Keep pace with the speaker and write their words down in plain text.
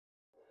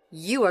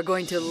You are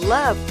going to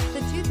love the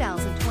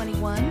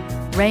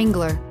 2021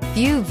 Wrangler.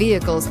 Few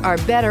vehicles are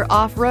better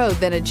off-road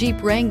than a Jeep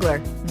Wrangler.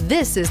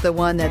 This is the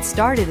one that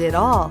started it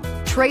all.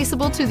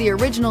 Traceable to the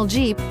original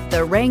Jeep,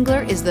 the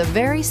Wrangler is the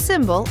very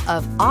symbol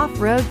of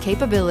off-road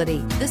capability.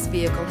 This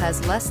vehicle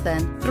has less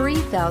than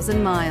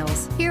 3,000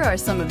 miles. Here are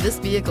some of this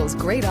vehicle's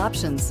great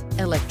options: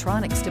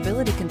 electronic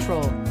stability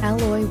control,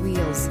 alloy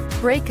wheels,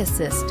 brake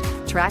assist,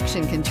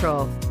 traction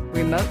control,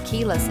 remote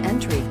keyless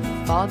entry,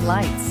 fog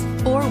lights,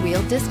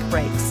 four-wheel disc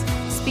brakes,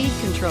 speed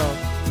control,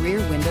 rear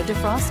window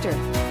defroster,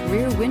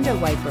 rear window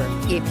wiper.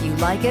 If you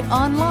like it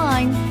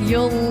online,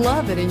 you'll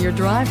love it in your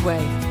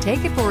driveway.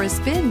 Take it for a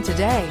spin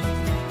today.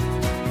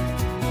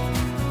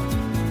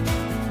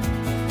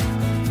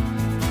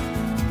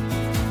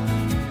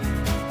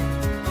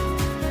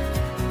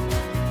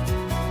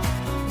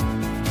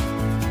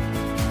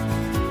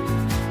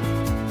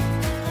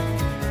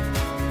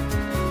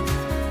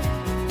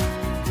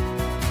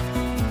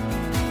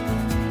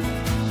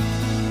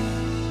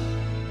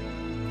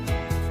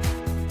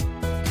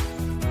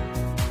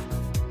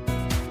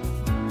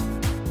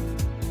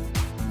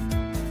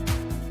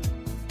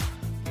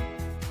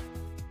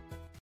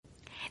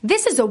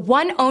 This is a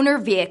one-owner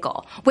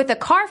vehicle with a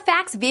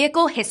CARFAX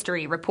Vehicle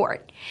History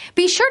Report.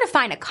 Be sure to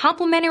find a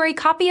complimentary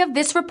copy of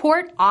this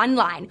report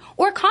online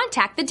or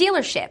contact the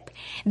dealership.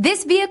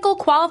 This vehicle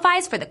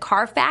qualifies for the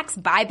CARFAX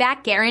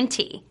Buyback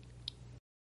Guarantee.